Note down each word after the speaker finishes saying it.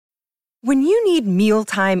When you need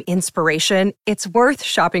mealtime inspiration, it's worth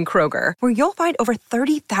shopping Kroger, where you'll find over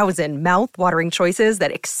 30,000 mouth-watering choices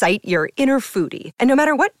that excite your inner foodie. And no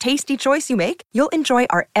matter what tasty choice you make, you'll enjoy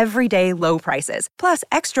our everyday low prices, plus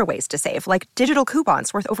extra ways to save, like digital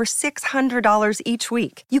coupons worth over $600 each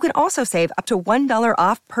week. You can also save up to $1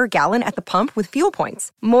 off per gallon at the pump with fuel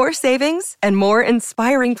points. More savings and more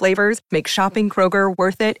inspiring flavors make shopping Kroger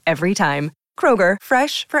worth it every time. Kroger,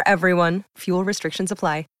 fresh for everyone. Fuel restrictions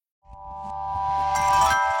apply.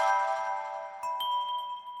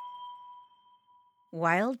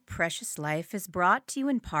 Wild Precious Life is brought to you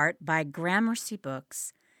in part by Gramercy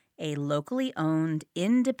Books, a locally owned,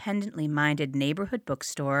 independently minded neighborhood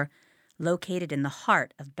bookstore located in the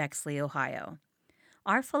heart of Bexley, Ohio.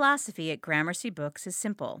 Our philosophy at Gramercy Books is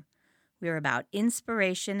simple. We're about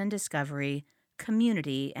inspiration and discovery,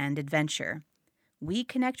 community and adventure. We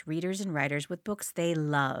connect readers and writers with books they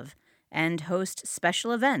love and host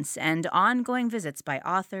special events and ongoing visits by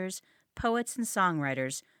authors, poets, and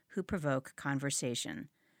songwriters who provoke conversation.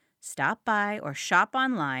 Stop by or shop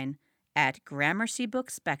online at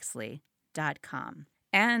gramercybooksbexley.com.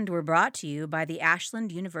 And we're brought to you by the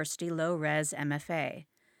Ashland University Low Res MFA.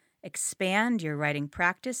 Expand your writing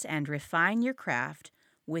practice and refine your craft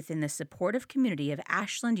within the supportive community of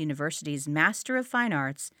Ashland University's Master of Fine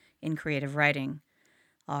Arts in Creative Writing.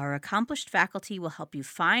 Our accomplished faculty will help you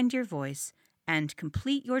find your voice and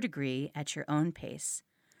complete your degree at your own pace.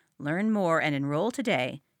 Learn more and enroll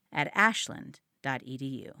today at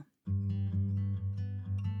ashland.edu.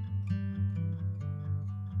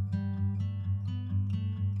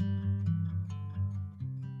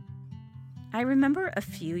 I remember a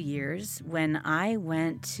few years when I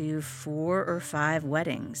went to 4 or 5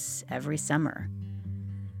 weddings every summer.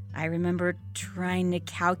 I remember trying to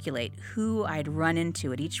calculate who I'd run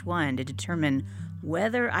into at each one to determine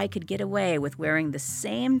whether I could get away with wearing the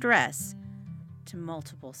same dress to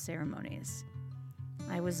multiple ceremonies.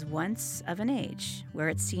 I was once of an age where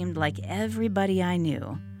it seemed like everybody I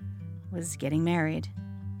knew was getting married.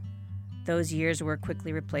 Those years were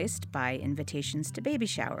quickly replaced by invitations to baby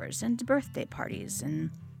showers and birthday parties and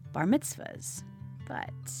bar mitzvahs.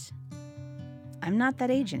 But I'm not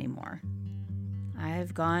that age anymore.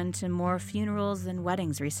 I've gone to more funerals than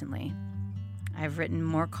weddings recently. I've written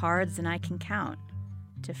more cards than I can count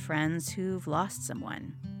to friends who've lost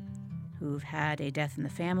someone, who've had a death in the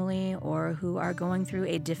family, or who are going through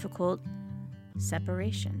a difficult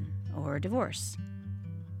separation or divorce.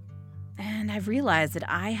 And I've realized that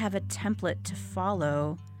I have a template to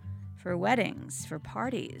follow for weddings, for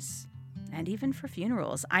parties, and even for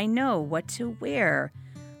funerals. I know what to wear,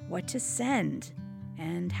 what to send,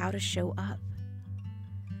 and how to show up.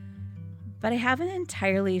 But I haven't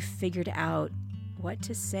entirely figured out what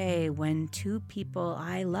to say when 2 people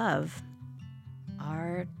I love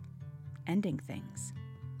are ending things.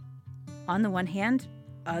 On the one hand,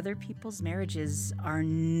 other people's marriages are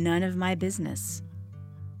none of my business.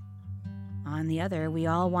 On the other, we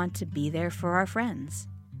all want to be there for our friends.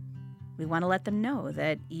 We want to let them know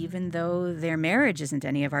that even though their marriage isn't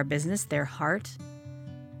any of our business, their heart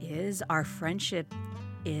is, our friendship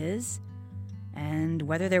is, and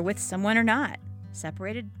whether they're with someone or not,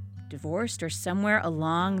 separated, divorced, or somewhere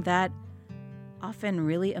along that often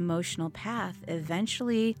really emotional path,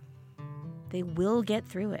 eventually they will get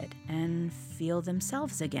through it and feel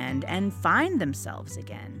themselves again and find themselves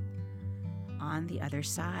again on the other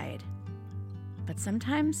side. But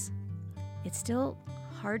sometimes it's still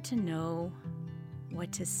hard to know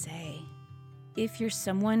what to say. If you're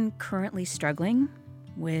someone currently struggling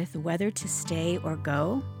with whether to stay or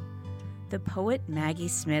go, the poet Maggie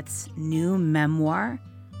Smith's new memoir,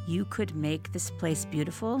 You Could Make This Place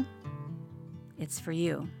Beautiful, it's for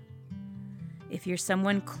you. If you're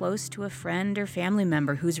someone close to a friend or family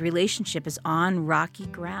member whose relationship is on rocky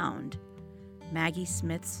ground, Maggie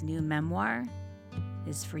Smith's new memoir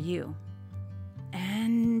is for you.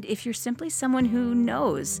 And if you're simply someone who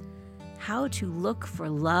knows how to look for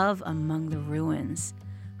love among the ruins,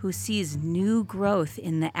 who sees new growth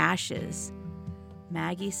in the ashes,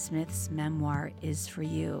 Maggie Smith's memoir is for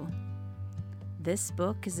you. This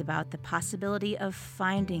book is about the possibility of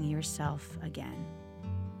finding yourself again.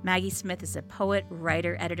 Maggie Smith is a poet,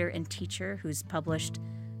 writer, editor, and teacher who's published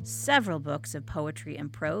several books of poetry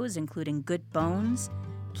and prose, including Good Bones,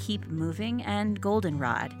 Keep Moving, and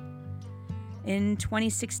Goldenrod. In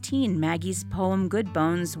 2016, Maggie's poem Good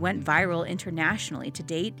Bones went viral internationally. To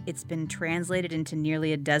date, it's been translated into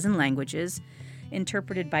nearly a dozen languages,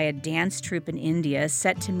 interpreted by a dance troupe in India,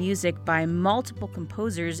 set to music by multiple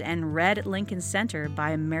composers, and read at Lincoln Center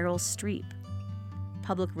by Meryl Streep.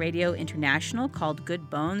 Public Radio International called Good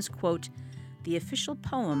Bones, quote, the official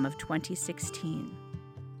poem of 2016.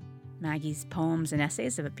 Maggie's poems and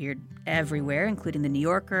essays have appeared everywhere, including The New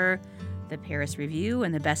Yorker, the Paris Review,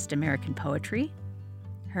 and the Best American Poetry.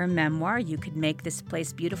 Her memoir, You Could Make This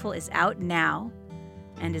Place Beautiful, is out now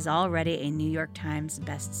and is already a New York Times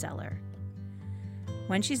bestseller.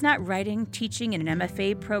 When she's not writing, teaching in an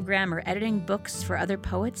MFA program, or editing books for other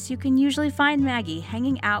poets, you can usually find Maggie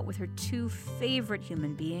hanging out with her two favorite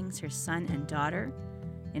human beings, her son and daughter,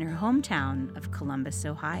 in her hometown of Columbus,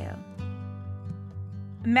 Ohio.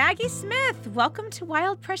 Maggie Smith, welcome to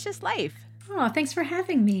Wild Precious Life. Oh, thanks for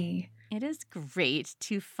having me. It is great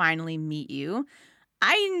to finally meet you.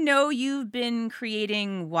 I know you've been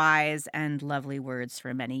creating wise and lovely words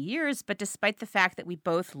for many years, but despite the fact that we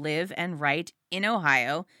both live and write in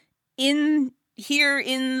Ohio, here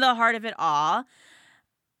in the heart of it all,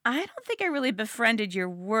 I don't think I really befriended your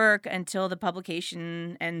work until the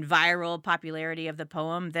publication and viral popularity of the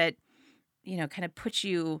poem that, kind of put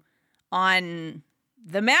you on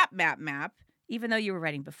the map, even though you were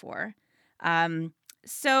writing before.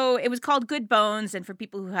 So it was called Good Bones, and for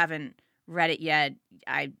people who haven't read it yet,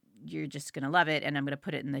 you're just going to love it, and I'm going to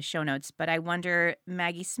put it in the show notes. But I wonder,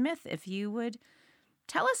 Maggie Smith, if you would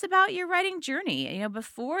tell us about your writing journey,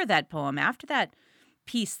 before that poem, after that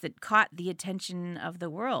piece that caught the attention of the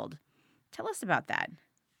world. Tell us about that.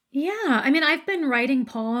 Yeah, I've been writing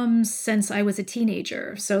poems since I was a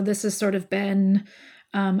teenager. So this has sort of been,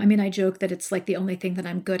 I joke that it's like the only thing that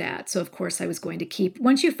I'm good at. So of course I was going to keep,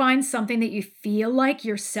 once you find something that you feel like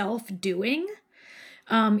yourself doing,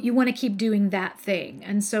 you want to keep doing that thing.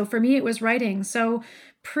 And so for me, it was writing. So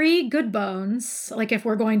pre-Good Bones, like if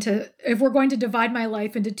we're going to divide my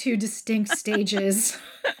life into two distinct stages,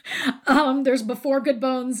 there's before Good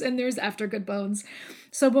Bones and there's after Good Bones.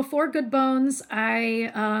 So before Good Bones,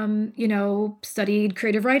 I, studied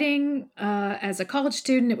creative writing as a college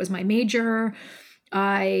student. It was my major.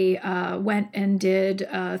 I went and did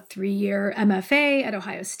a 3-year MFA at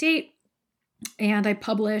Ohio State, and I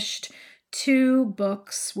published 2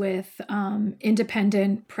 books with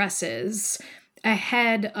independent presses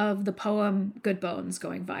ahead of the poem Good Bones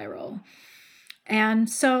going viral. And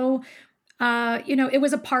so, it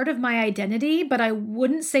was a part of my identity, but I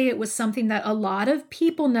wouldn't say it was something that a lot of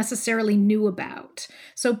people necessarily knew about.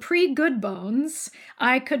 So pre-Good Bones,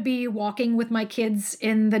 I could be walking with my kids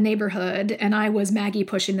in the neighborhood and I was Maggie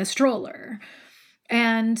pushing the stroller.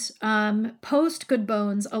 And post Good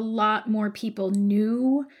Bones, a lot more people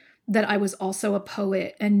knew that I was also a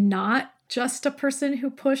poet and not just a person who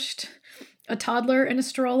pushed a toddler in a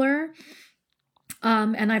stroller.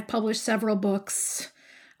 And I've published several books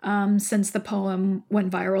since the poem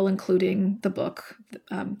went viral, including the book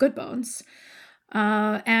Good Bones,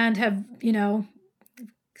 and have,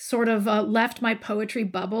 sort of left my poetry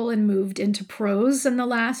bubble and moved into prose in the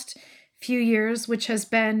last few years, which has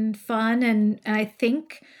been fun. And I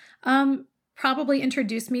think probably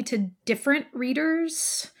introduced me to different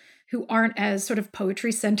readers who aren't as sort of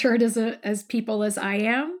poetry centered as people as I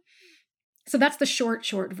am. So that's the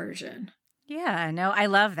short version. Yeah, no, I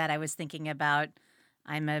love that. I was thinking about,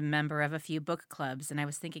 I'm a member of a few book clubs, and I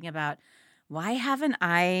was thinking about, why haven't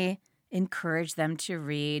I encouraged them to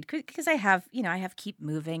read? Because I have Keep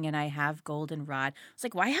Moving and I have Goldenrod. It's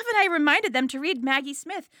like, why haven't I reminded them to read Maggie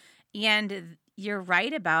Smith? And you're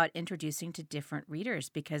right about introducing to different readers,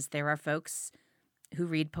 because there are folks who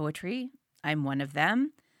read poetry. I'm one of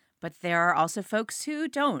them. But there are also folks who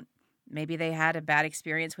don't. Maybe they had a bad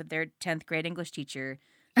experience with their 10th grade English teacher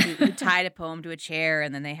who tied a poem to a chair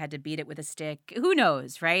and then they had to beat it with a stick. Who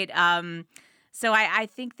knows, right? So I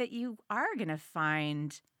think that you are going to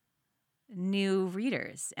find new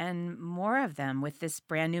readers and more of them with this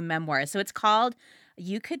brand new memoir. So it's called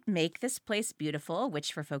You Could Make This Place Beautiful,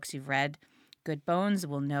 which for folks who've read Good Bones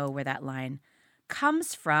will know where that line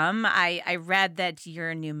comes from. I read that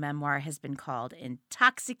your new memoir has been called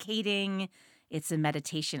intoxicating. It's a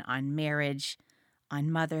meditation on marriage,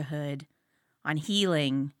 on motherhood, on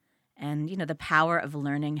healing, and the power of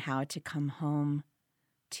learning how to come home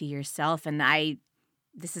to yourself. And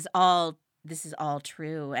this is all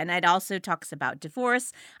true. And it also talks about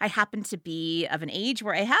divorce. I happen to be of an age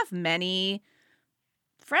where I have many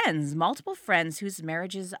friends, multiple friends whose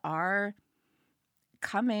marriages are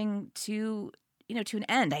coming to an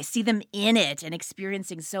end. I see them in it and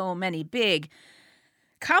experiencing so many big,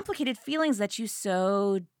 complicated feelings that you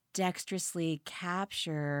so dexterously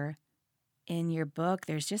capture in your book.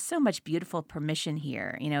 There's just so much beautiful permission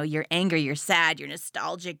here. You're angry, you're sad, you're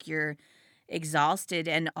nostalgic, you're exhausted,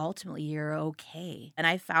 and ultimately you're okay. And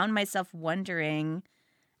I found myself wondering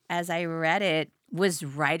as I read it, was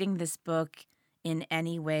writing this book in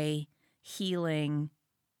any way healing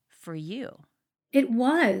for you? It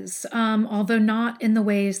was, although not in the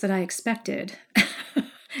ways that I expected,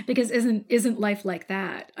 because isn't life like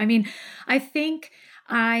that? I mean, I think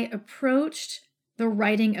I approached the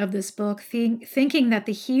writing of this book thinking that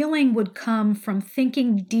the healing would come from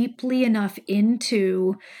thinking deeply enough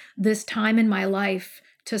into this time in my life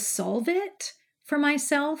to solve it for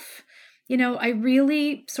myself. I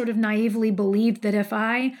really sort of naively believed that if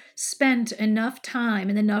I spent enough time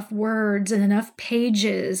and enough words and enough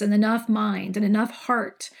pages and enough mind and enough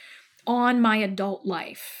heart on my adult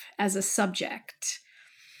life as a subject,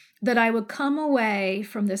 that I would come away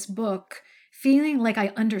from this book feeling like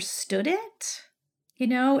I understood it.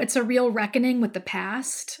 It's a real reckoning with the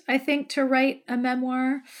past, I think, to write a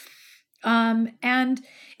memoir. And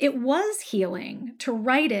it was healing to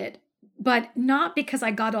write it, but not because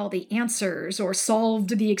I got all the answers or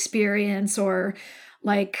solved the experience or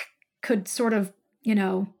like could sort of,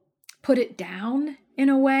 put it down in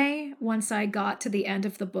a way once I got to the end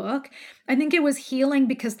of the book. I think it was healing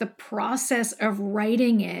because the process of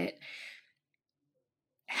writing it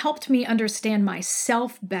helped me understand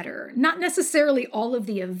myself better, not necessarily all of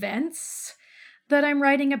the events that I'm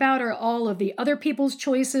writing about or all of the other people's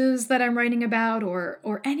choices that I'm writing about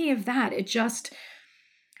or any of that. It just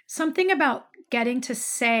something about getting to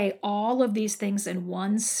say all of these things in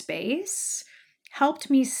one space helped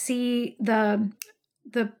me see the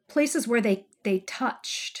places where they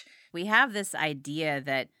touched. We have this idea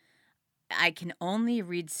that I can only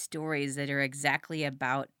read stories that are exactly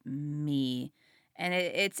about me. And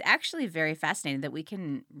it's actually very fascinating that we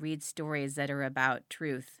can read stories that are about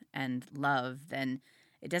truth and love. And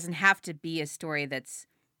it doesn't have to be a story that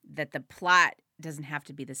the plot doesn't have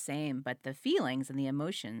to be the same, but the feelings and the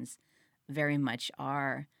emotions very much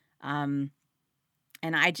are. And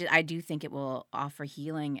I do think it will offer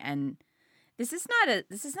healing. And this is not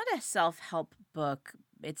a self-help book.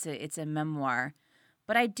 It's a memoir.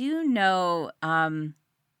 But I do know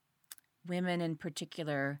women in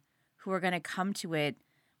particular who are going to come to it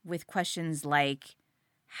with questions like,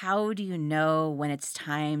 how do you know when it's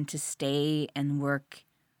time to stay and work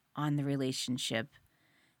on the relationship?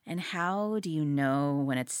 And how do you know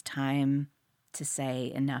when it's time to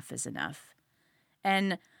say enough is enough?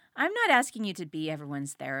 And I'm not asking you to be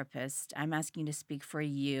everyone's therapist. I'm asking you to speak for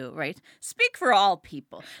you, right? Speak for all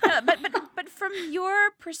people. But from your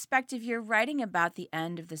perspective, you're writing about the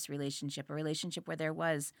end of this relationship, a relationship where there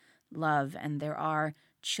was love and there are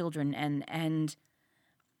children. And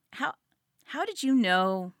how did you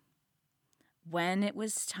know when it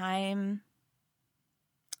was time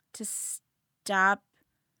to stop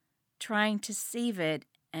trying to save it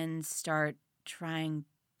and start trying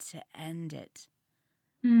to end it?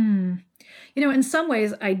 In some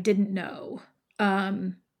ways I didn't know.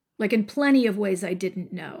 Like in plenty of ways I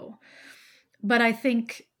didn't know. But I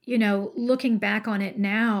think, looking back on it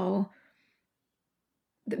now,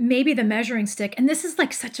 maybe the measuring stick, and this is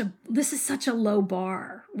such a low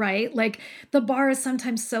bar, right? Like the bar is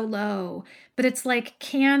sometimes so low, but it's like,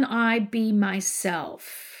 can I be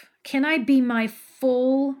myself? Can I be my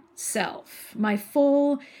full self, my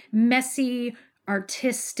full, messy,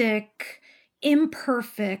 artistic,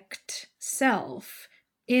 imperfect self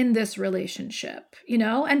in this relationship,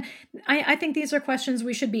 And I think these are questions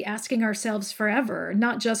we should be asking ourselves forever,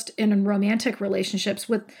 not just in romantic relationships,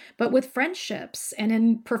 but with friendships and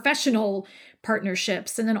in professional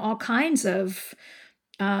partnerships and in all kinds of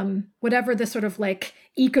whatever the sort of like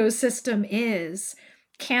ecosystem is.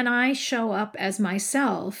 Can I show up as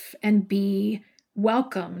myself and be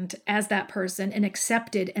welcomed as that person and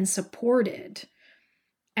accepted and supported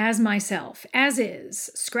as myself, as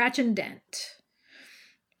is, scratch and dent?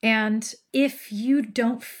 And if you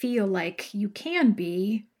don't feel like you can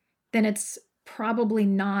be, then it's probably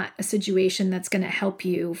not a situation that's going to help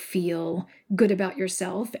you feel good about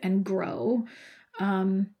yourself and grow.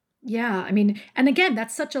 Yeah, I mean, and again,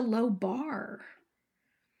 that's such a low bar.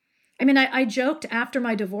 I mean, I joked after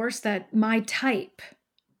my divorce that my type,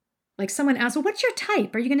 like someone asked, well, what's your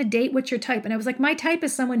type? Are you going to date? What's your type? And I was like, my type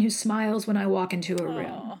is someone who smiles when I walk into a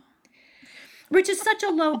room, which is such a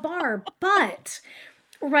low bar, but...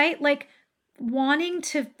 right? Like wanting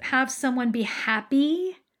to have someone be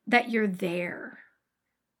happy that you're there.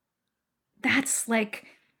 That's like,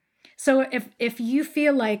 so if you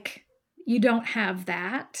feel like you don't have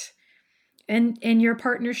that in your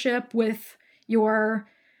partnership with your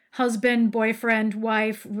husband, boyfriend,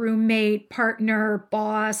 wife, roommate, partner,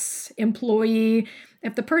 boss, employee,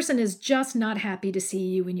 if the person is just not happy to see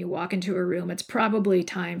you when you walk into a room, it's probably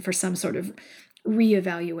time for some sort of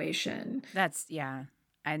reevaluation. Yeah.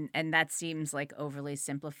 And that seems like overly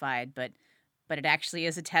simplified, but it actually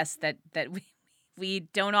is a test that we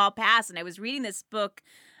don't all pass. And I was reading this book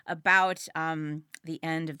about the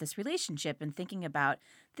end of this relationship and thinking about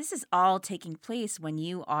this is all taking place when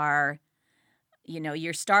you are,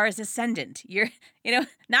 your star is ascendant. You're,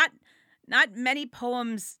 not many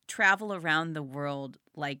poems travel around the world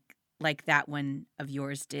like that one of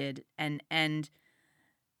yours did. And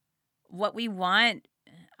what we want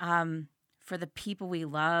for the people we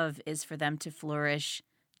love is for them to flourish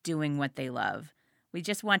doing what they love. We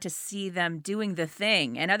just want to see them doing the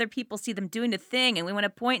thing, and other people see them doing the thing, and we want to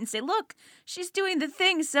point and say, look, she's doing the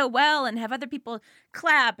thing so well, and have other people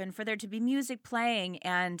clap, and for there to be music playing.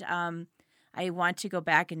 And I want to go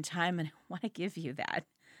back in time, and I want to give you that.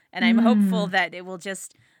 And I'm hopeful that it will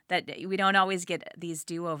that we don't always get these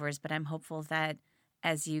do-overs, but I'm hopeful that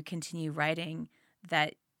as you continue writing,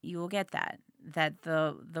 that you will get that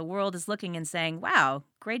the world is looking and saying, wow,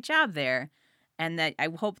 great job there. And that I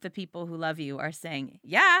hope the people who love you are saying,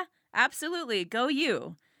 yeah, absolutely, go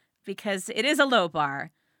you. Because it is a low bar,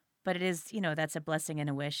 but it is, that's a blessing and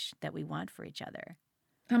a wish that we want for each other.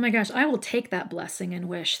 Oh my gosh, I will take that blessing and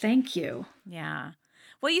wish. Thank you. Yeah.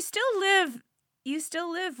 Well, you still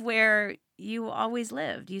live where you always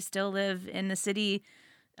lived. You still live in the city,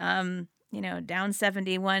 down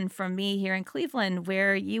 71 from me here in Cleveland,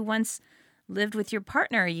 where you once lived with your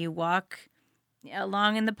partner. You walk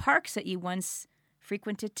along in the parks that you once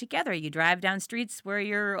frequented together. You drive down streets where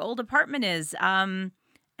your old apartment is. And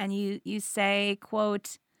you say,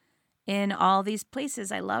 quote, in all these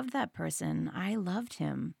places, I loved that person. I loved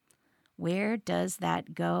him. Where does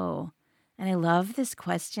that go? And I love this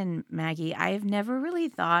question, Maggie. I've never really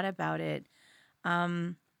thought about it.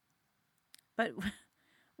 But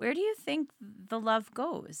where do you think the love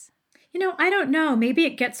goes? I don't know. Maybe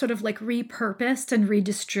it gets sort of like repurposed and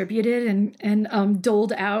redistributed and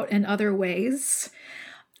doled out in other ways.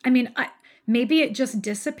 I mean, maybe it just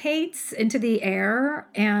dissipates into the air,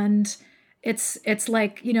 and it's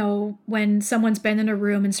like, when someone's been in a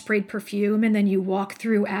room and sprayed perfume and then you walk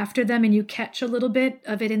through after them and you catch a little bit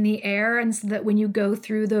of it in the air. And so that when you go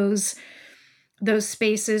through those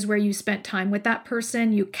spaces where you spent time with that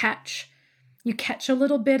person, you catch a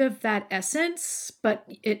little bit of that essence, but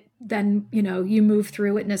it then, you move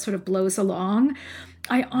through it and it sort of blows along.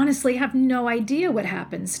 I honestly have no idea what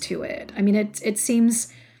happens to it. I mean, it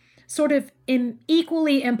seems sort of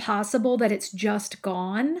equally impossible that it's just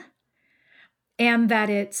gone and that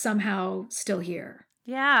it's somehow still here.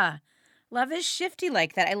 Yeah. Love is shifty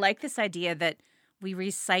like that. I like this idea that we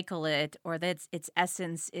recycle it, or that its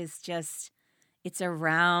essence is just, it's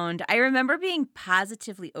around. I remember being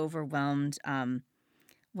positively overwhelmed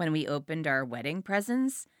when we opened our wedding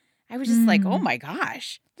presents. I was just like, oh my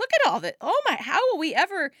gosh, look at all that. Oh my, how will we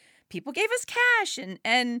ever, people gave us cash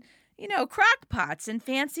and crock pots and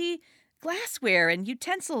fancy glassware and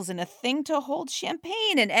utensils and a thing to hold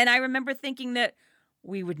champagne. And I remember thinking that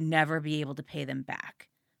we would never be able to pay them back,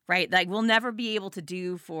 right? Like, we'll never be able to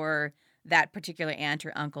do for that particular aunt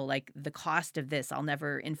or uncle, like, the cost of this, I'll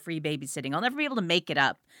never, in free babysitting, I'll never be able to make it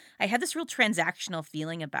up. I had this real transactional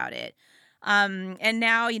feeling about it. And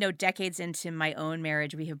now, decades into my own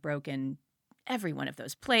marriage, we have broken every one of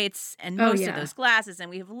those plates and most of those glasses,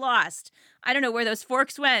 and we have lost, I don't know where those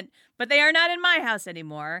forks went, but they are not in my house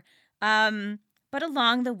anymore. But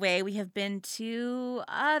along the way, we have been to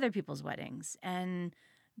other people's weddings and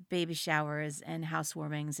baby showers and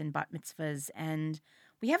housewarmings and bat mitzvahs, and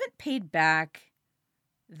we haven't paid back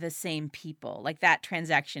the same people. Like, that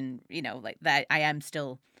transaction, like that, I am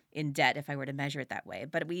still in debt if I were to measure it that way.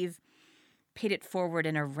 But we've paid it forward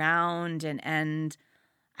and around, and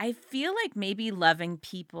I feel like maybe loving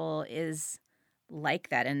people is like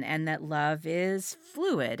that, and that love is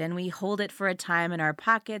fluid, and we hold it for a time in our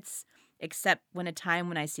pockets, except when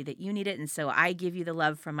I see that you need it. And so I give you the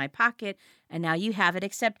love from my pocket, and now you have it,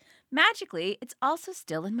 except magically it's also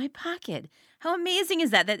still in my pocket. How amazing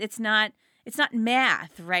is that it's not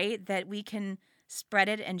math, right? That we can spread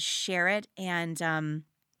it and share it. And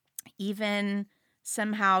even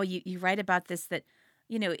somehow you write about this, that,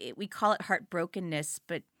 we call it heartbrokenness,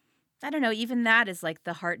 but I don't know, even that is like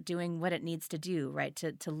the heart doing what it needs to do, right?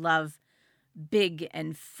 To love big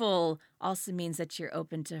and full also means that you're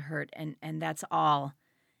open to hurt, and that's all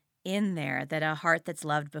in there, that a heart that's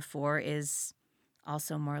loved before is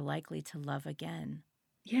also more likely to love again.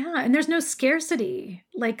 Yeah, and there's no scarcity.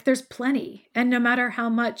 Like, there's plenty. And no matter how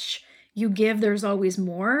much you give, there's always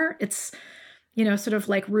more. It's, sort of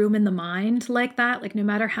like room in the mind like that. Like, no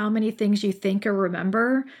matter how many things you think or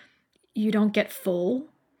remember, you don't get full.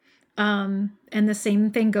 And the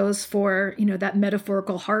same thing goes for, that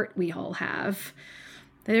metaphorical heart we all have.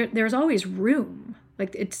 There's always room.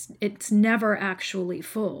 Like, it's never actually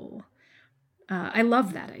full. I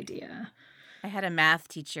love that idea. I had a math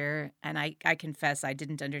teacher, and I confess I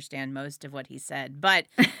didn't understand most of what he said, but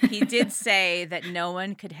he did say that no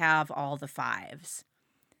one could have all the fives.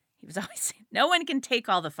 He was always saying, no one can take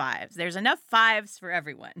all the fives. There's enough fives for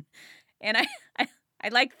everyone. And I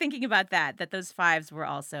like thinking about that those fives were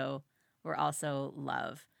also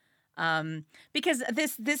love. Because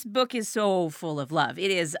this book is so full of love.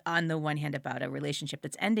 It is, on the one hand, about a relationship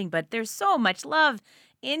that's ending, but there's so much love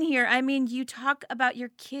in here. I mean, you talk about your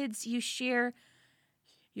kids, you share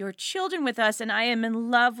your children with us, and I am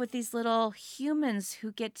in love with these little humans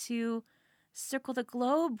who get to circle the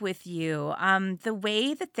globe with you. The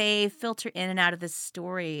way that they filter in and out of this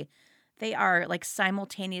story, they are like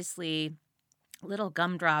simultaneously little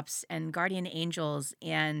gumdrops and guardian angels,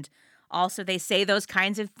 and also they say those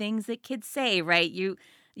kinds of things that kids say, right?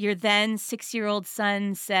 Your then 6-year-old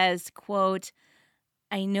son says, quote,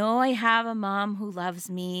 "I know I have a mom who loves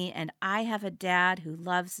me and I have a dad who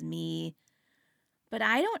loves me, but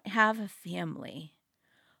I don't have a family."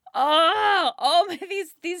 Oh,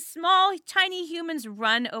 these small, tiny humans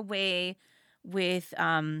run away with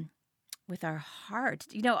our heart.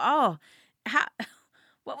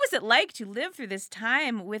 What was it like to live through this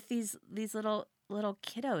time with these little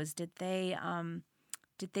kiddos? Did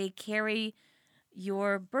they carry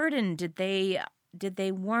your burden? Did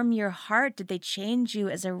they warm your heart? Did they change you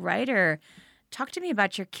as a writer? Talk to me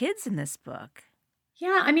about your kids in this book.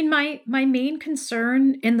 Yeah, I mean, my main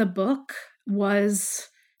concern in the book was,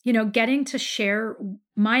 getting to share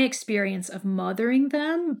my experience of mothering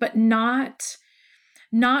them, but not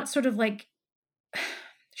sort of like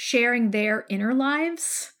sharing their inner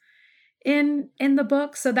lives in the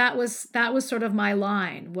book. So that was sort of my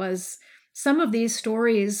line, was some of these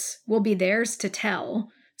stories will be theirs to tell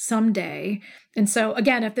someday. And so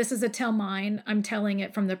again, if this is a tell mine, I'm telling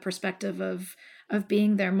it from the perspective of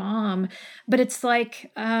being their mom. But it's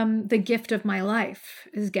like the gift of my life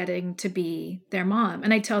is getting to be their mom.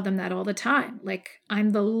 And I tell them that all the time. Like, I'm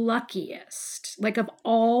the luckiest, like, of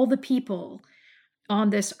all the people on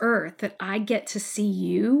this earth, that I get to see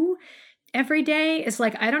you every day. Is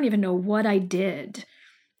like, I don't even know what I did.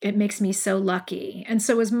 It makes me so lucky. And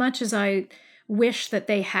so as much as I wish that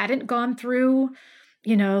they hadn't gone through,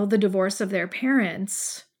 the divorce of their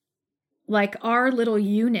parents, like, our little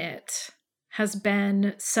unit has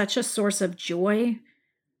been such a source of joy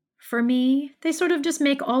for me. They sort of just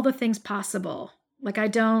make all the things possible. Like, I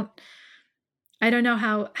don't know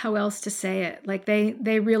how else to say it. Like,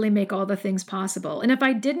 they really make all the things possible. And if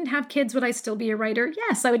I didn't have kids, would I still be a writer?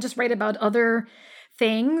 Yes, I would just write about other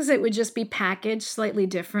things. It would just be packaged slightly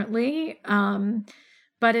differently.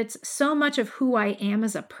 But it's so much of who I am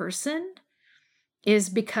as a person is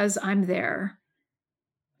because I'm their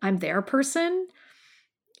person.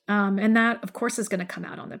 And that, of course, is going to come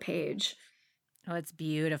out on the page. Oh, it's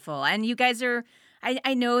beautiful. And you guys are,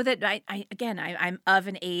 I know that I'm of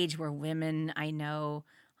an age where women, I know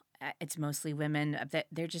it's mostly women, that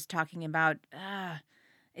they're just talking about,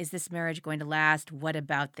 is this marriage going to last? What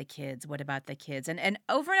about the kids? What about the kids? And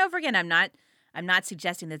over again, I'm not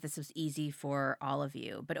suggesting that this was easy for all of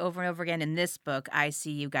you, but over and over again in this book, I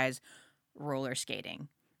see you guys roller skating.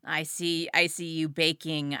 I see you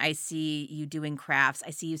baking. I see you doing crafts. I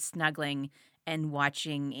see you snuggling and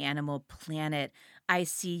watching Animal Planet. I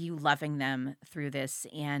see you loving them through this,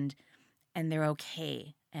 and they're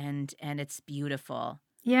okay, and it's beautiful.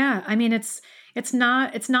 Yeah, I mean, it's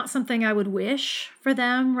not something I would wish for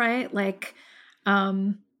them, right? Like,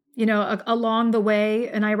 along the way,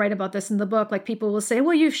 and I write about this in the book, like, people will say,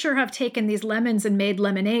 well, you sure have taken these lemons and made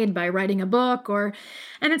lemonade by writing a book, and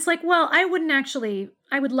it's like, well, I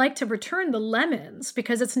would like to return the lemons,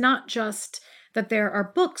 because it's not just that there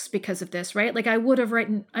are books because of this, right? Like, I would have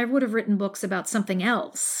written books about something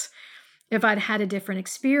else if I'd had a different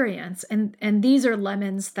experience. And these are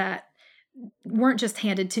lemons that weren't just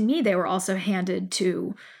handed to me, they were also handed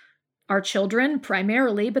to our children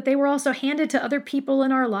primarily, but they were also handed to other people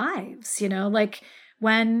in our lives. Like,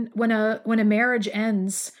 when a marriage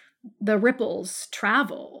ends, the ripples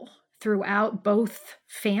travel throughout both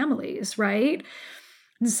families, right?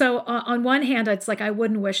 And so on one hand, it's like, I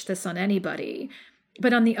wouldn't wish this on anybody.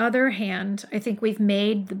 But on the other hand, I think we've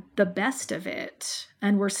made the best of it,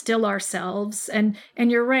 and we're still ourselves. And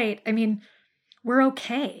you're right. I mean, we're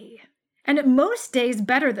okay. And most days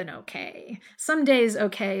better than okay. Some days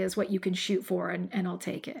okay is what you can shoot for, and I'll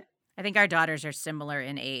take it. I think our daughters are similar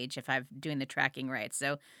in age, if I'm doing the tracking right.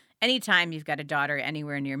 So anytime you've got a daughter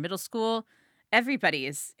anywhere near middle school, everybody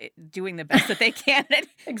is doing the best that they can at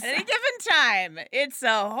any given time. It's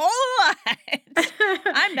a whole lot.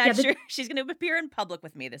 I'm not sure she's going to appear in public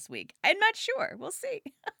with me this week. I'm not sure. We'll see.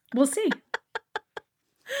 We'll see.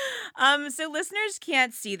 So listeners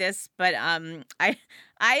can't see this, but I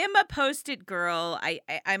am a Post-it girl.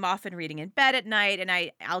 I'm often reading in bed at night, and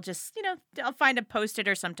I'll just I'll find a Post-it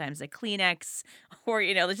or sometimes a Kleenex, or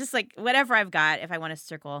just like whatever I've got if I want to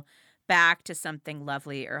circle back to something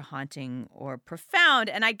lovely or haunting or profound.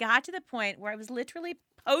 And I got to the point where I was literally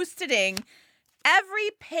Post-iting every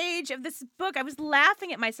page of this book. I was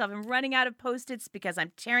laughing at myself and running out of Post-its because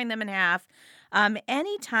I'm tearing them in half.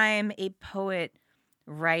 Anytime a poet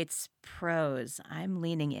writes prose, I'm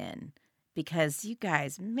leaning in because you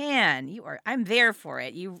guys, man, I'm there for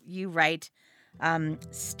it. You write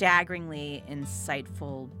staggeringly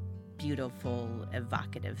insightful, beautiful,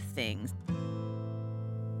 evocative things.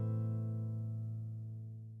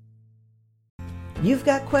 You've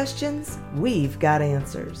got questions, we've got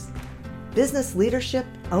answers. Business leadership,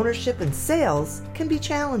 ownership, and sales can be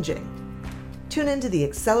challenging. Tune into the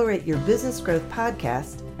Accelerate Your Business Growth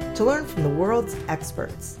podcast to learn from the world's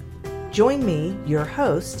experts. Join me, your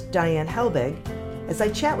host, Diane Helbig, as I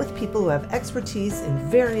chat with people who have expertise in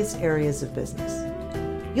various areas of business.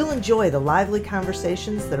 You'll enjoy the lively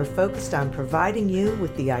conversations that are focused on providing you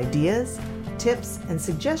with the ideas, tips, and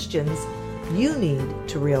suggestions you need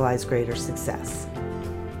to realize greater success.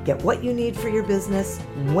 Get what you need for your business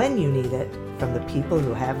when you need it from the people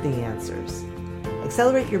who have the answers.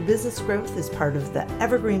 Accelerate Your Business Growth is part of the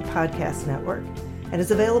Evergreen Podcast Network and is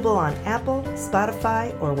available on Apple,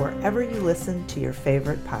 Spotify, or wherever you listen to your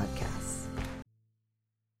favorite podcasts.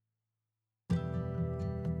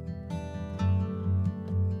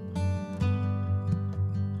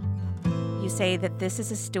 You say that this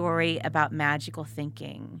is a story about magical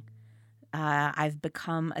thinking. I've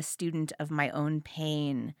become a student of my own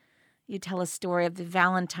pain. You tell a story of the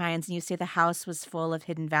Valentines, and you say the house was full of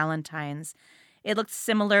hidden Valentines. It looked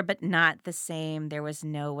similar, but not the same. There was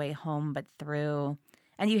no way home but through.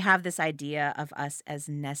 And you have this idea of us as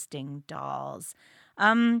nesting dolls.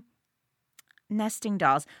 Nesting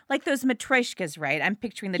dolls, like those matryoshkas, right? I'm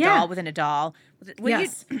picturing the doll within a doll.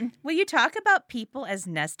 Yes. Will you talk about people as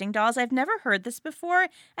nesting dolls? I've never heard this before, and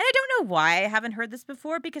I don't know why I haven't heard this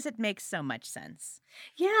before because it makes so much sense.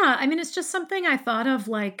 Yeah, I mean, it's just something I thought of,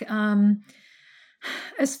 like,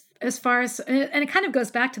 as far as, and it kind of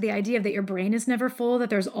goes back to the idea that your brain is never full,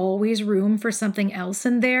 that there's always room for something else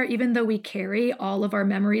in there. Even though we carry all of our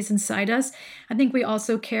memories inside us, I think we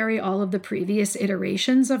also carry all of the previous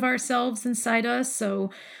iterations of ourselves inside us.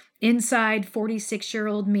 So inside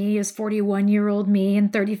 46-year-old me is 41-year-old me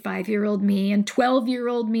and 35-year-old me and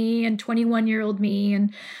 12-year-old me and 21-year-old me,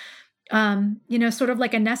 and sort of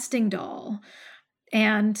like a nesting doll.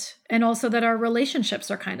 And also that our relationships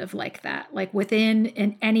are kind of like that. Like within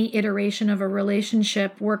any iteration of a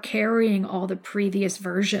relationship, we're carrying all the previous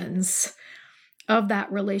versions of that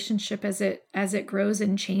relationship as it grows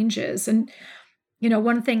and changes. And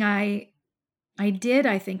one thing I did,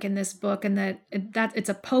 I think, in this book, and that it's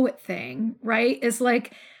a poet thing, right, is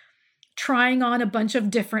like trying on a bunch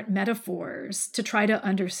of different metaphors to try to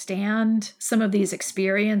understand some of these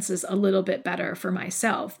experiences a little bit better for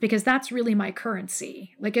myself, because that's really my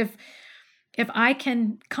currency. Like if I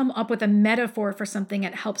can come up with a metaphor for something,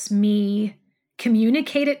 it helps me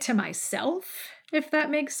communicate it to myself, if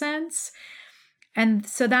that makes sense. And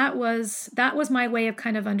so that was my way of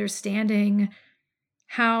kind of understanding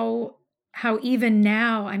how even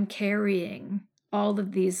now I'm carrying all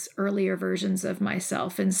of these earlier versions of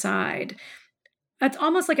myself inside. It's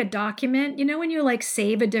almost like a document. When you like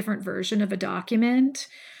save a different version of a document,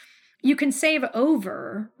 you can save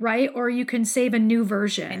over, right? Or you can save a new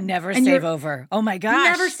version. I never save over. Oh my gosh. You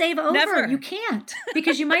never save over. Never. You can't,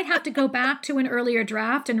 because you might have to go back to an earlier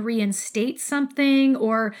draft and reinstate something,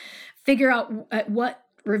 or figure out at what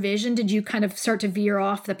revision did you kind of start to veer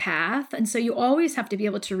off the path. And so you always have to be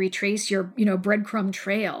able to retrace your, breadcrumb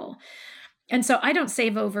trail. And so I don't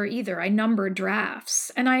save over either. I number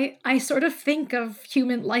drafts. And I sort of think of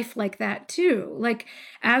human life like that too. Like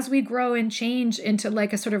as we grow and change into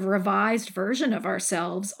like a sort of revised version of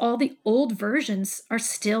ourselves, all the old versions are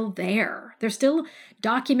still there. They're still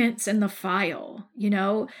documents in the file,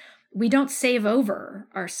 We don't save over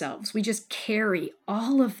ourselves. We just carry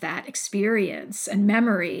all of that experience and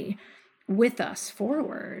memory with us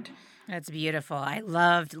forward. That's beautiful. I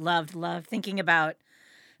loved thinking about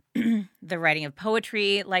the writing of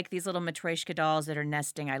poetry, like these little matryoshka dolls that are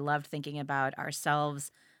nesting. I loved thinking about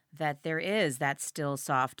ourselves, that there is that still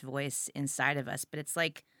soft voice inside of us, but it's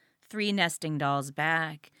like 3 nesting dolls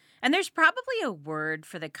back. And there's probably a word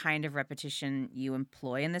for the kind of repetition you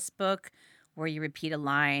employ in this book, where you repeat a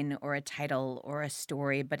line or a title or a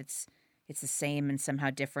story, but it's the same and somehow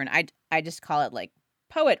different. I just call it like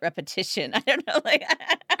poet repetition. I don't know, like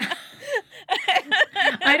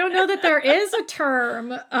I don't know that there is a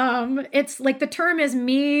term. It's like the term is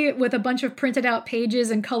me with a bunch of printed out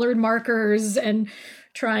pages and colored markers and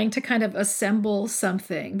trying to kind of assemble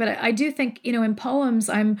something. But I do think, in poems,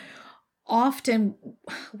 I'm often,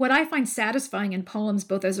 what I find satisfying in poems,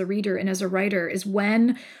 both as a reader and as a writer, is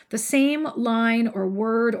when the same line or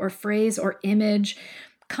word or phrase or image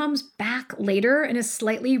comes back later and is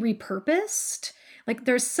slightly repurposed. Like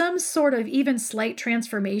there's some sort of even slight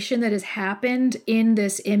transformation that has happened in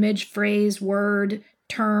this image, phrase, word,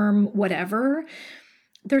 term, whatever.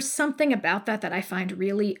 There's something about that I find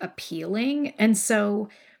really appealing. And so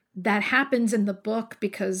that happens in the book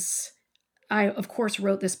because I, of course,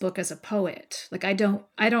 wrote this book as a poet. Like I don't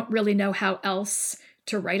really know how else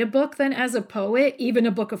to write a book than as a poet, even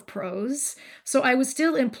a book of prose. So I was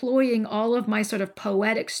still employing all of my sort of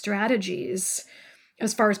poetic strategies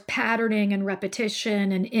as far as patterning and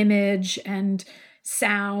repetition and image and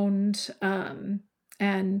sound, and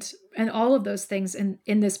all of those things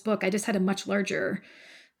in this book. I just had a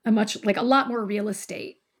lot more real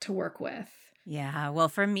estate to work with. Yeah, well,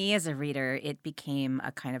 for me as a reader, it became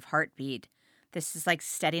a kind of heartbeat. This is like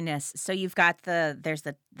steadiness. So you've got there's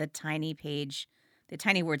the tiny page, the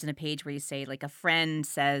tiny words in a page where you say, like, a friend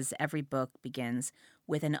says every book begins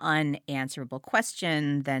with an unanswerable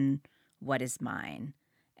question, then what is mine?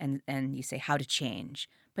 And you say how to change.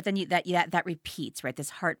 But then that repeats, right?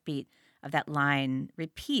 This heartbeat of that line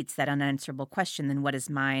repeats that unanswerable question, then what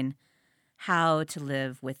is mine? How to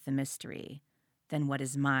live with the mystery. Then what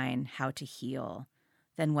is mine? How to heal.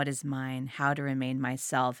 Then what is mine? How to remain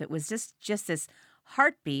myself. It was just this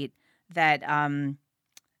heartbeat that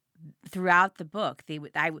throughout the book,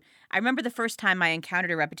 I remember the first time I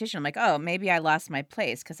encountered a repetition, I'm like, oh, maybe I lost my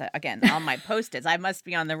place because, again, all my Post-its, I must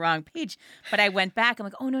be on the wrong page. But I went back, I'm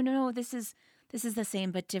like, oh, no, this is the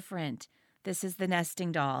same but different. This is the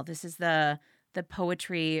nesting doll. This is the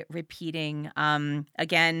poetry repeating.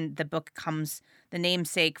 Again, the book comes, the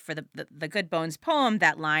namesake for the Good Bones poem,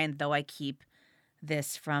 that line, though I keep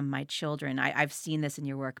this from my children. I've seen this in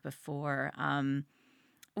your work before.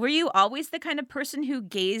 Were you always the kind of person who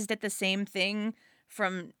gazed at the same thing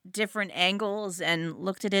from different angles and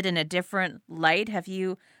looked at it in a different light? Have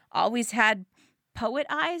you always had poet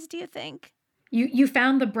eyes, do you think? You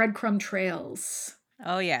found the breadcrumb trails.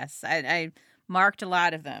 Oh, yes. I marked a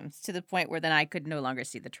lot of them to the point where then I could no longer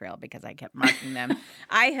see the trail because I kept marking them.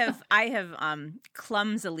 I have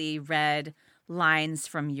clumsily read lines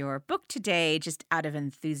from your book today just out of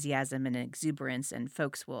enthusiasm and exuberance, and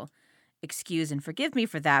folks will excuse and forgive me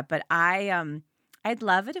for that, but I'd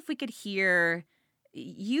love it if we could hear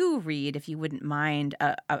you read, if you wouldn't mind,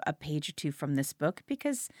 a page or two from this book,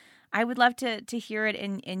 because I would love to hear it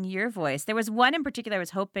in your voice. There was one in particular I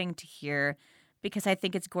was hoping to hear because I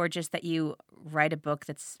think it's gorgeous that you write a book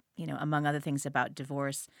that's, among other things, about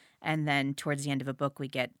divorce, and then towards the end of a book we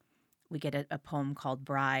get a poem called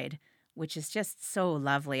Bride, which is just so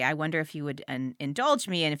lovely. I wonder if you would indulge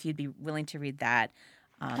me and if you'd be willing to read that.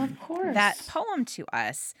 Of course. That poem to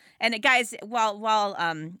us. And guys, while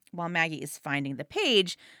Maggie is finding the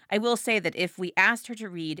page, I will say that if we asked her to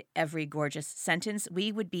read every gorgeous sentence,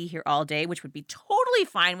 we would be here all day, which would be totally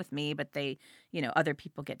fine with me. But other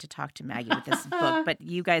people get to talk to Maggie with this book. But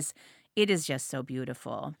you guys, it is just so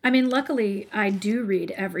beautiful. I mean, luckily, I do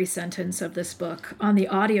read every sentence of this book on the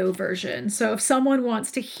audio version. So if someone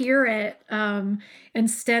wants to hear it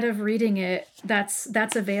instead of reading it, that's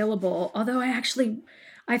available. Although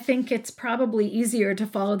I think it's probably easier to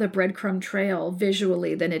follow the breadcrumb trail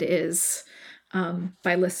visually than it is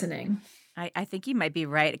by listening. I think you might be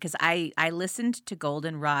right, because I listened to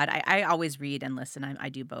Goldenrod. I always read and listen. I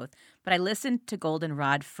do both. But I listened to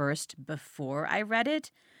Goldenrod first before I read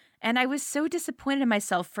it. And I was so disappointed in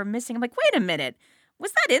myself for missing. I'm like, wait a minute.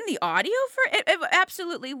 Was that in the audio? It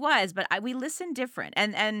absolutely was. But we listened different.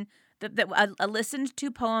 And a listened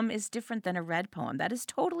to poem is different than a read poem. That is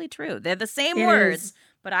totally true. They're the same words,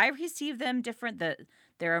 but I receive them different.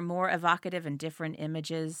 There are more evocative and different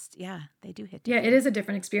images. Yeah, they do hit different. Yeah, it is a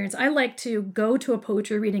different experience. I like to go to a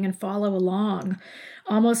poetry reading and follow along,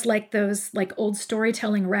 almost like those old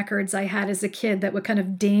storytelling records I had as a kid that would kind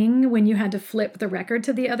of ding when you had to flip the record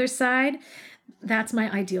to the other side. That's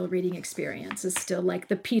my ideal reading experience, is still like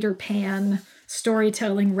the Peter Pan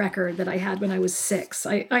storytelling record that I had when I was 6.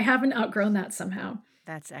 I haven't outgrown that somehow.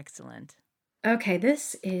 That's excellent. Okay,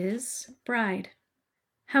 this is Bride.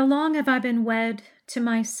 How long have I been wed to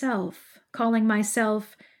myself, calling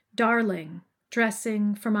myself darling,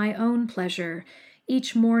 dressing for my own pleasure,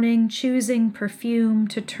 each morning choosing perfume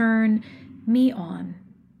to turn me on?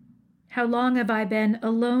 How long have I been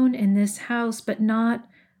alone in this house, but not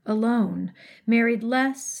alone, married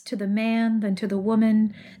less to the man than to the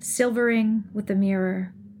woman, silvering with the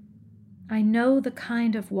mirror. I know the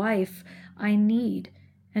kind of wife I need,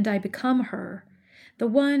 and I become her, the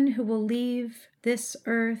one who will leave this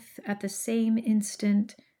earth at the same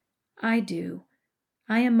instant I do.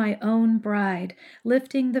 I am my own bride,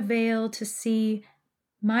 lifting the veil to see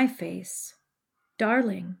my face.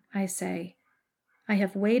 Darling, I say, I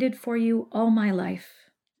have waited for you all my life.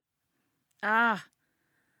 Ah,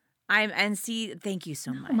 thank you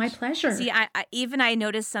so much. My pleasure. See, I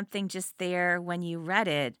noticed something just there when you read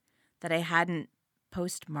it that I hadn't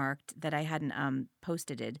postmarked, that I hadn't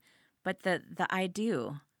posted it, but the I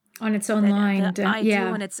do. On its own line. I do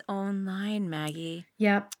on its own line, Maggie.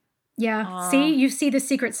 Yep. Yeah. See, you see the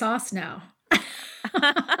secret sauce now.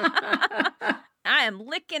 I am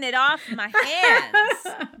licking it off my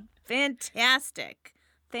hands. Fantastic.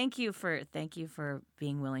 Thank you for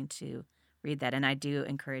being willing to read that. And I do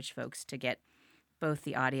encourage folks to get both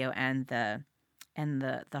the audio and the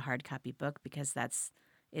hard copy book, because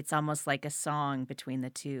it's almost like a song between the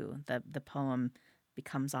two. The poem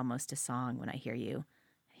becomes almost a song when I hear you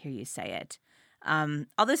say it.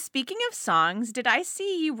 Although, speaking of songs, did I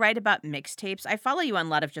see you write about mixtapes? I follow you on a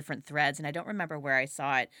lot of different threads, and I don't remember where I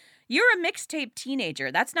saw it. You're a mixtape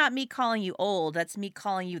teenager. That's not me calling you old. That's me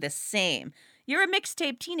calling you the same. You're a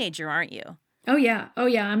mixtape teenager, aren't you? Oh yeah.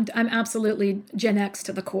 I'm absolutely Gen X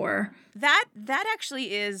to the core. That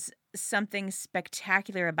actually is something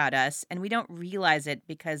spectacular about us, and we don't realize it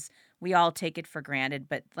because we all take it for granted.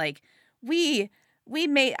 But like we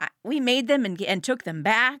made them and took them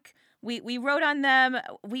back. We wrote on them.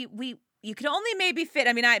 You could only maybe fit.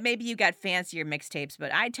 I mean, maybe you got fancier mixtapes,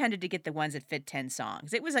 but I tended to get the ones that fit 10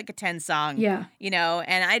 songs. It was like a 10 song, and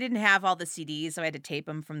I didn't have all the CDs, so I had to tape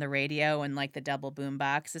them from the radio and like the double boom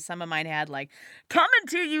box. So some of mine had like "Coming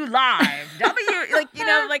to You Live,"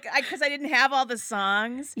 because I didn't have all the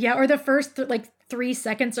songs. Yeah, or the first 3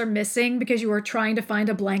 seconds are missing because you were trying to find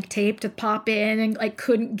a blank tape to pop in and like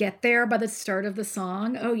couldn't get there by the start of the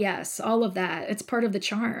song. Oh yes, all of that. It's part of the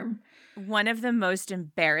charm. One of the most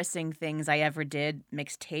embarrassing things I ever did,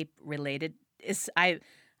 mixtape related, is there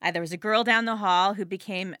was a girl down the hall who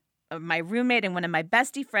became my roommate and one of my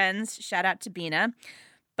bestie friends. Shout out to Bina.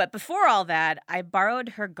 But before all that, I borrowed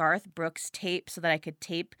her Garth Brooks tape so that I could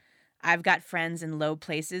tape "I've Got Friends in Low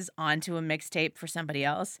Places" onto a mixtape for somebody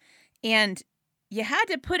else. And you had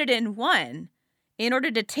to put it in one in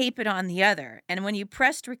order to tape it on the other. And when you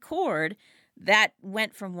pressed record, that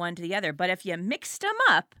went from one to the other. But if you mixed them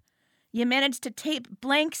up, you managed to tape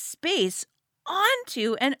blank space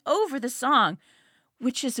onto and over the song,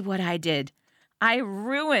 which is what I did. I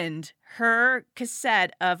ruined her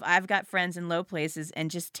cassette of "I've Got Friends in Low Places"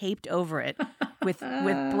 and just taped over it with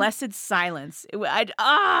blessed silence.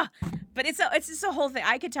 But it's just a whole thing.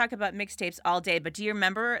 I could talk about mixtapes all day, but do you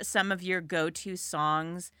remember some of your go-to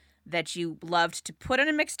songs that you loved to put on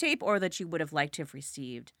a mixtape or that you would have liked to have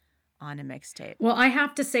received on a mixtape? Well, I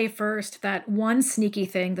have to say first that one sneaky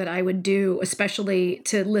thing that I would do, especially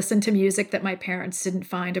to listen to music that my parents didn't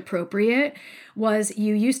find appropriate, was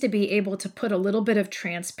you used to be able to put a little bit of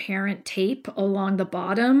transparent tape along the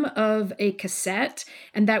bottom of a cassette,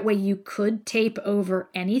 and that way you could tape over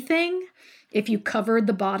anything if you covered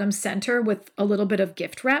the bottom center with a little bit of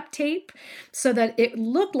gift wrap tape, so that it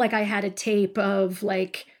looked like I had a tape of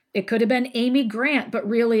like, it could have been Amy Grant, but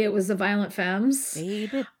really it was the Violent Femmes.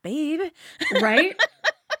 Baby. Right?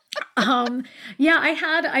 I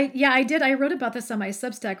did. I wrote about this on my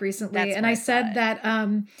Substack recently. I said that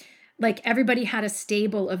everybody had a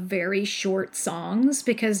stable of very short songs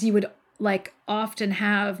because you would often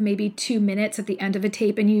have maybe 2 minutes at the end of a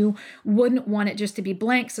tape and you wouldn't want it just to be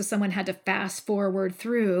blank. So someone had to fast forward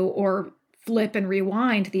through or flip and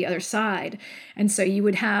rewind to the other side. And so you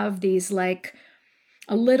would have these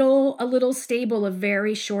a little stable of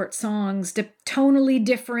very short songs, tonally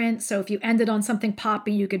different. So if you ended on something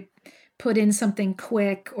poppy, you could put in something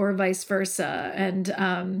quick or vice versa. And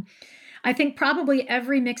I think probably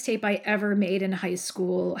every mixtape I ever made in high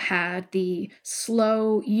school had the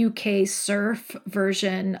slow UK surf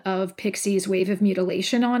version of Pixies' Wave of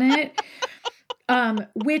Mutilation on it.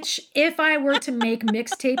 Which if I were to make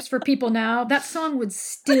mixtapes for people now, that song would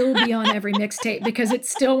still be on every mixtape because it's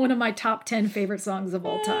still one of my top 10 favorite songs of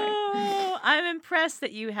all time. Oh, I'm impressed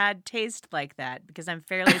that you had taste like that, because I'm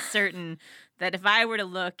fairly certain that if I were to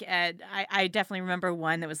look at, I definitely remember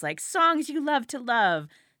one that was like songs you love to love,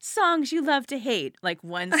 songs you love to hate. Like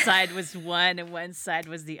one side was one and one side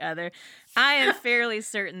was the other. I am fairly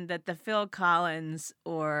certain that the Phil Collins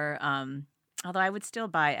or, although I would still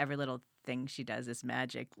buy Every Little Thing She Does Is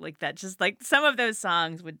Magic, like that, just like some of those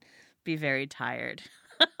songs would be very tired.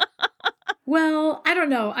 Well, I don't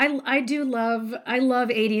know. I love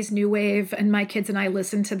 80s new wave, and my kids and I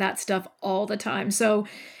listen to that stuff all the time. So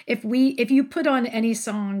if you put on any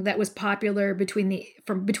song that was popular between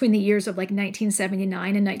the years of like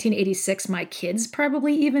 1979 and 1986, my kids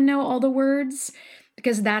probably even know all the words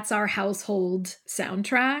because that's our household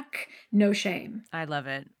soundtrack. No shame. I love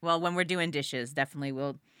it. Well, when we're doing dishes, definitely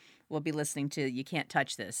we'll be listening to "You Can't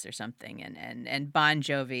Touch This" or something, and Bon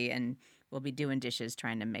Jovi, and we'll be doing dishes,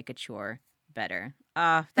 trying to make a chore better.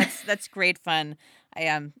 That's great fun.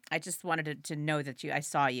 I just wanted to know that I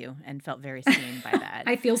saw you and felt very seen by that.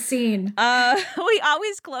 I feel seen. We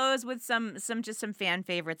always close with some fan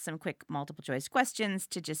favorites, some quick multiple choice questions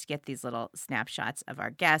to just get these little snapshots of our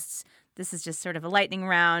guests. This is just sort of a lightning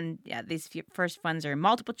round. Yeah, these first ones are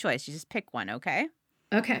multiple choice. You just pick one, okay?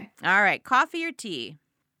 Okay. All right. Coffee or tea?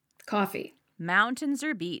 Coffee. Mountains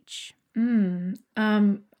or beach?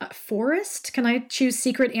 Forest? Can I choose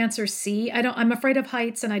secret answer C? I'm afraid of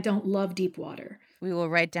heights and I don't love deep water. We will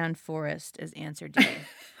write down forest as answer D.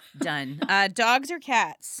 Done. Dogs or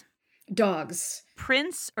cats? Dogs.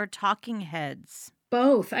 Prince or Talking Heads?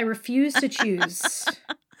 Both. I refuse to choose.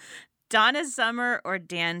 Donna Summer or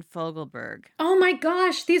Dan Fogelberg? Oh my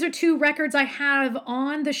gosh, these are two records I have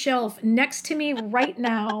on the shelf next to me right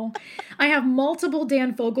now. I have multiple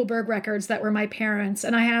Dan Fogelberg records that were my parents',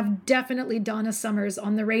 and I have definitely Donna Summer's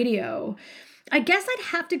on the radio. I guess I'd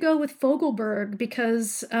have to go with Fogelberg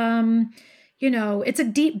because, it's a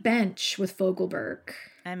deep bench with Fogelberg.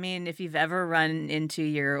 I mean, if you've ever run into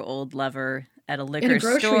your old lover at a liquor in a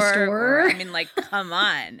grocery store. Come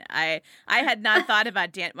on. I had not thought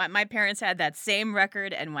about Dan. My parents had that same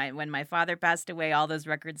record, and when my father passed away, all those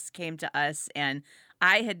records came to us, and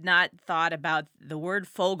I had not thought about the word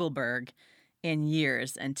Fogelberg in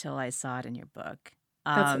years until I saw it in your book.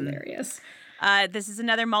 That's hilarious. This is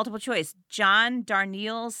another multiple choice. John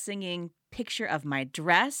Darnielle singing Picture of My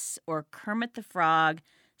Dress or Kermit the Frog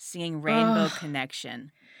singing Rainbow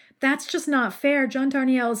Connection. That's just not fair. John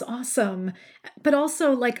Darnielle is awesome. But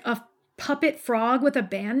also like a puppet frog with a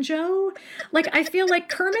banjo. Like I feel like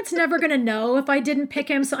Kermit's never going to know if I didn't pick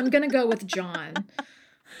him, so I'm going to go with John.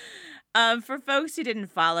 For folks who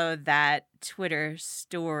didn't follow that Twitter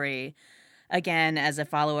story, again, as a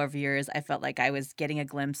follower of yours, I felt like I was getting a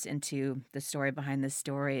glimpse into the story behind the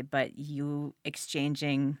story, but you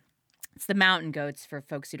exchanging... It's the Mountain Goats for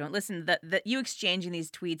folks who don't listen. You exchanging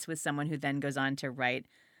these tweets with someone who then goes on to write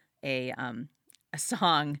a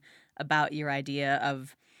song about your idea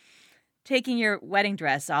of taking your wedding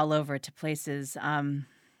dress all over to places.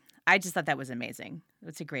 I just thought that was amazing.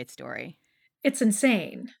 It's a great story. It's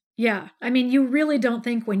insane. Yeah. I mean, you really don't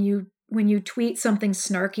think when you tweet something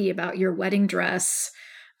snarky about your wedding dress,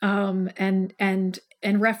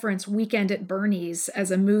 and reference Weekend at Bernie's as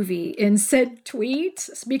a movie in said tweet,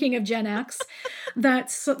 speaking of Gen X,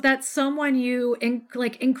 that's someone you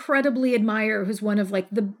incredibly admire, who's one of like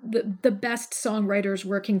the best songwriters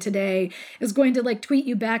working today, is going to like tweet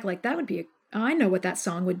you back like, that would be I know what that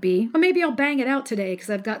song would be. Or maybe I'll bang it out today because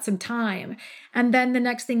I've got some time. And then the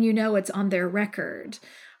next thing you know, it's on their record.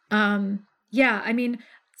 Yeah, I mean,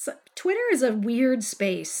 Twitter is a weird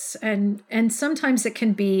space, and sometimes it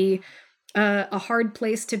can be a hard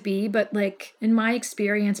place to be, but like in my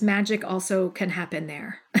experience, magic also can happen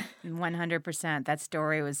there. 100%. That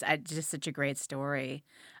story was just such a great story.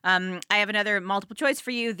 I have another multiple choice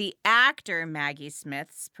for you. The actor Maggie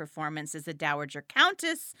Smith's performance as the Dowager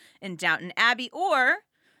Countess in Downton Abbey, or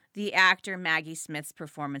the actor Maggie Smith's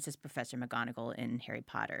performance as Professor McGonagall in Harry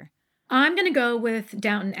Potter. I'm going to go with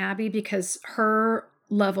Downton Abbey because her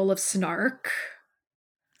level of snark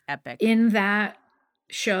epic in that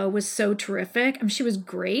show was so terrific. I mean, she was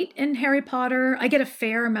great in Harry Potter. I get a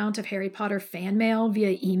fair amount of Harry Potter fan mail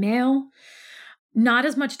via email. Not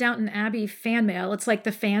as much Downton Abbey fan mail. It's like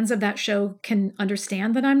the fans of that show can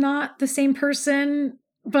understand that I'm not the same person,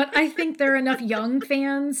 but I think there are enough young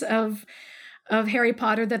fans of Harry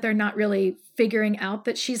Potter that they're not really figuring out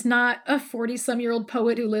that she's not a 40-some-year-old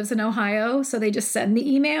poet who lives in Ohio, so they just send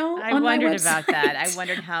the email I on my wondered website. about that. I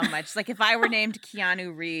wondered how much. Like, if I were named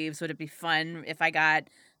Keanu Reeves, would it be fun if I got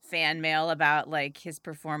fan mail about, like, his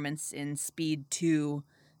performance in Speed 2,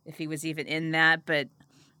 if he was even in that? But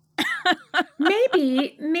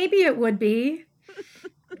maybe it would be.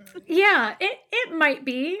 Yeah, it might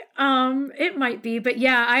be. It might be. But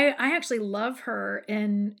yeah, I actually love her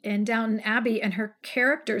in Downton Abbey, and her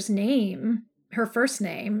character's name, her first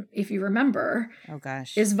name, if you remember,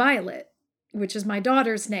 is Violet, which is my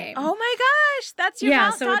daughter's name. Oh my gosh, that's your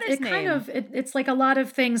daughter's name. Kind of it's like a lot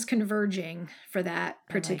of things converging for that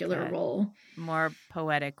particular role. More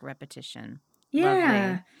poetic repetition.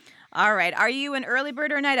 Yeah. All right. Are you an early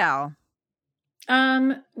bird or a night owl?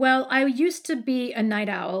 Well, I used to be a night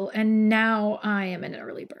owl, and now I am an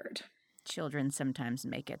early bird. Children sometimes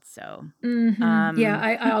make it so. Yeah,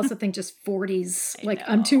 I also think just 40s,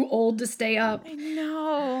 I'm too old to stay up. I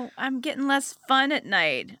know. I'm getting less fun at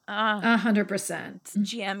night. 100%. It's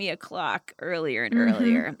jammy o'clock earlier and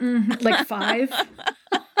earlier. Like 5.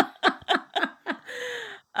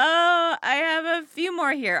 Oh, I have a few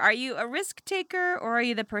more here. Are you a risk taker or are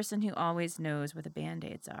you the person who always knows where the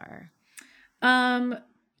Band-Aids are?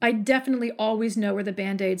 I definitely always know where the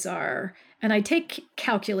Band-Aids are, and I take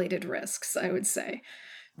calculated risks, I would say.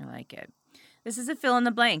 I like it. This is a fill in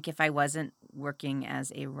the blank. If I wasn't working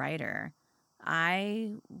as a writer,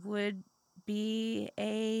 I would be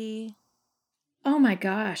a... Oh my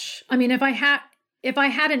gosh. I mean, if I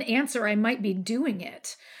had an answer, I might be doing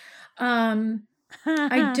it.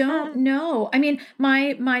 I don't know. I mean,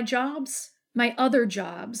 my other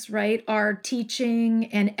jobs, right, are teaching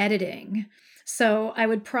and editing. So I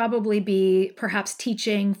would probably be perhaps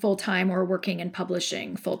teaching full-time or working in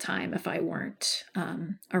publishing full-time if I weren't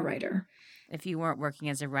a writer. If you weren't working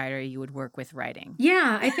as a writer, you would work with writing.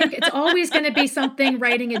 Yeah, I think it's always going to be something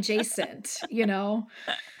writing adjacent, you know?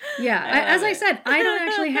 Yeah, as I said, I don't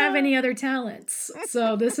actually have any other talents.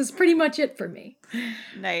 So this is pretty much it for me.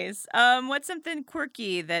 Nice. What's something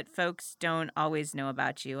quirky that folks don't always know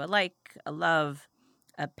about you? A like, a love,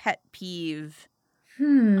 a pet peeve,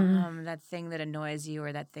 that thing that annoys you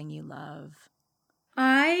or that thing you love?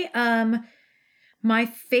 My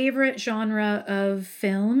favorite genre of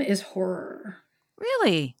film is horror.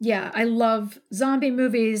 Really? Yeah, I love zombie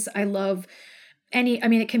movies. I love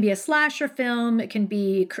it can be a slasher film. It can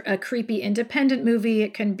be a creepy independent movie.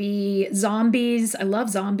 It can be zombies. I love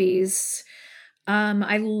zombies.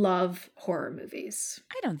 I love horror movies.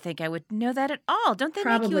 I don't think I would know that at all. Don't they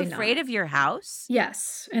Probably make you afraid not. of your house?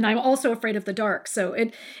 Yes, and I'm also afraid of the dark. So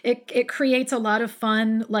it creates a lot of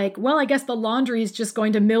fun. Like, well, I guess the laundry is just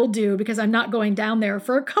going to mildew because I'm not going down there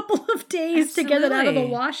for a couple of days to get it out of the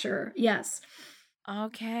washer. Yes.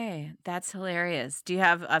 Okay, that's hilarious. Do you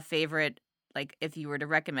have a favorite, like if you were to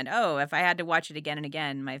recommend, if I had to watch it again and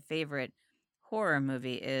again, my favorite horror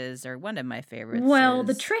movie is, or one of my favorites Well, is...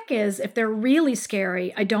 the trick is if they're really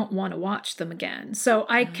scary, I don't want to watch them again. So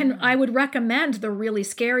I would recommend the really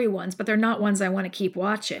scary ones, but they're not ones I want to keep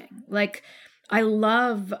watching. Like I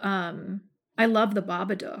love the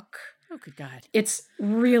Babadook. Oh, good God. It's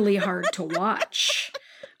really hard to watch.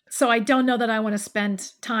 So I don't know that I want to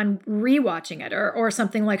spend time rewatching it or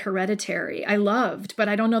something like Hereditary. I loved, but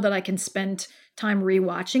I don't know that I can spend time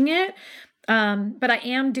rewatching it. But I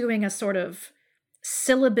am doing a sort of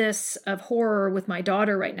syllabus of horror with my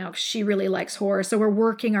daughter right now because she really likes horror. So we're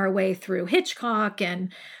working our way through Hitchcock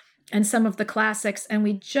and some of the classics. And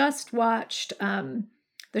we just watched The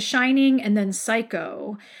Shining and then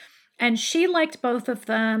Psycho. And she liked both of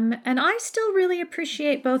them. And I still really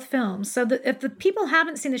appreciate both films. So if the people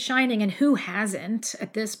haven't seen The Shining, and who hasn't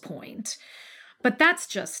at this point, but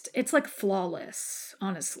it's like flawless,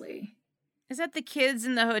 honestly. Is that the kids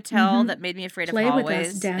in the hotel that made me afraid of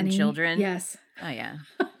hallways and children? Yes. Oh, yeah.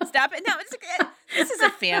 Stop it. No, this is a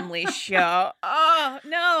family show. Oh,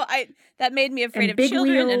 no. That made me afraid and of big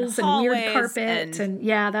children wheels and hallways. Weird carpet. And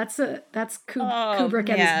yeah, that's Kubrick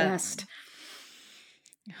at his best.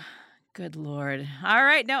 Good Lord. All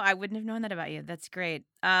right. No, I wouldn't have known that about you. That's great.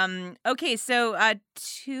 Okay, so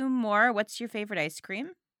 2 more. What's your favorite ice cream?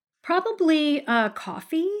 Probably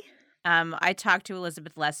coffee. I talked to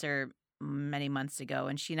Elizabeth Lesser many months ago,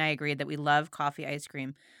 and she and I agreed that we love coffee ice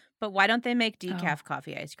cream. But why don't they make decaf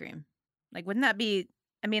coffee ice cream? Like, wouldn't that be...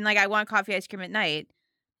 I mean, like, I want coffee ice cream at night,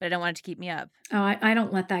 but I don't want it to keep me up. Oh, I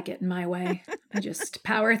don't let that get in my way. I just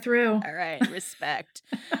power through. All right. Respect.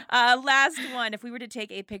 Last one. If we were to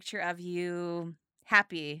take a picture of you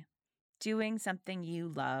happy, doing something you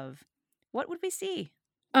love, what would we see?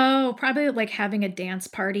 Oh, probably like having a dance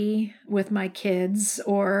party with my kids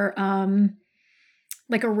or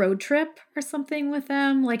like a road trip or something with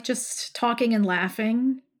them, like just talking and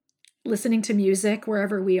laughing, listening to music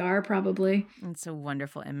wherever we are, probably. It's a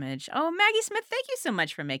wonderful image. Oh, Maggie Smith, thank you so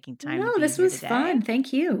much for making time. No, this was fun.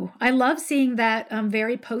 Thank you. I love seeing that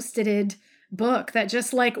very post-ited book that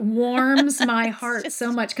just like warms my heart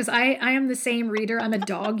so much because I am the same reader. I'm a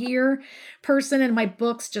dog ear person and my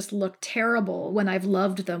books just look terrible when I've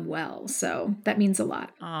loved them well. So that means a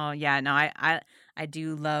lot. Oh, yeah. No, I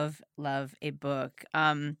do love a book.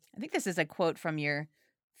 I think this is a quote from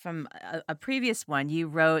a previous one. You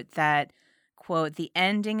wrote that, quote, "The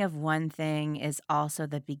ending of one thing is also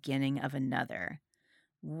the beginning of another.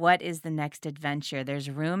 What is the next adventure?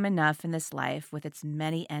 There's room enough in this life with its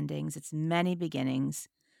many endings, its many beginnings,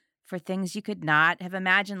 for things you could not have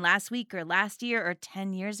imagined last week or last year or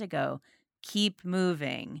 10 years ago. Keep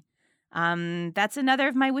moving. That's another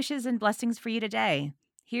of my wishes and blessings for you today.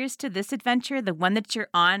 Here's to this adventure, the one that you're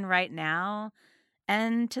on right now,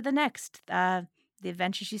 and to the next, the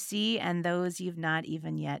adventures you see and those you've not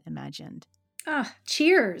even yet imagined.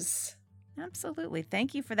 Cheers. Absolutely.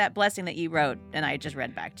 Thank you for that blessing that you wrote and I just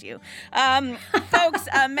read back to you. Folks,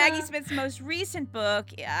 Maggie Smith's most recent book,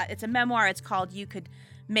 it's a memoir. It's called You Could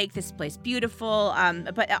Make This Place Beautiful.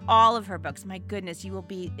 But all of her books, my goodness, you will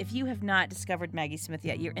be, if you have not discovered Maggie Smith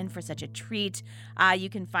yet, you're in for such a treat. You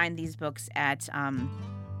can find these books at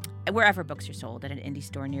wherever books are sold, at an indie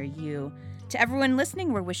store near you. To everyone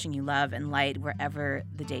listening, we're wishing you love and light wherever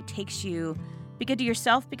the day takes you. Be good to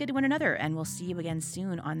yourself, be good to one another, and we'll see you again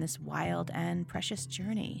soon on this wild and precious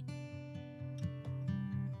journey.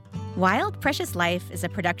 Wild Precious Life is a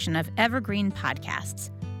production of Evergreen Podcasts.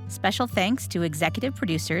 Special thanks to executive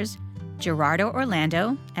producers Gerardo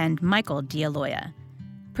Orlando and Michael D'Aloia,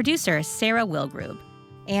 producer Sarah Wilgrube,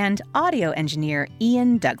 and audio engineer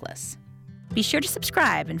Ian Douglas. Be sure to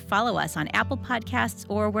subscribe and follow us on Apple Podcasts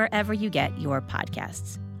or wherever you get your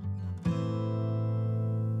podcasts.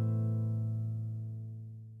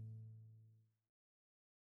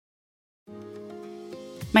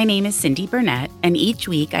 My name is Cindy Burnett, and each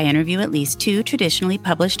week I interview at least 2 traditionally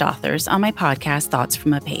published authors on my podcast, Thoughts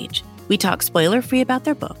from a Page. We talk spoiler-free about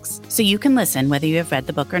their books, so you can listen whether you have read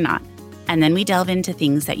the book or not. And then we delve into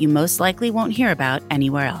things that you most likely won't hear about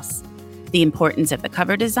anywhere else. The importance of the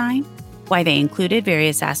cover design, why they included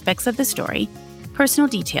various aspects of the story, personal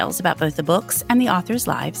details about both the books and the authors'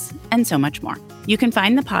 lives, and so much more. You can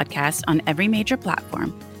find the podcast on every major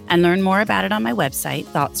platform and learn more about it on my website,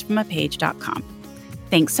 thoughtsfromapage.com.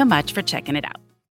 Thanks so much for checking it out.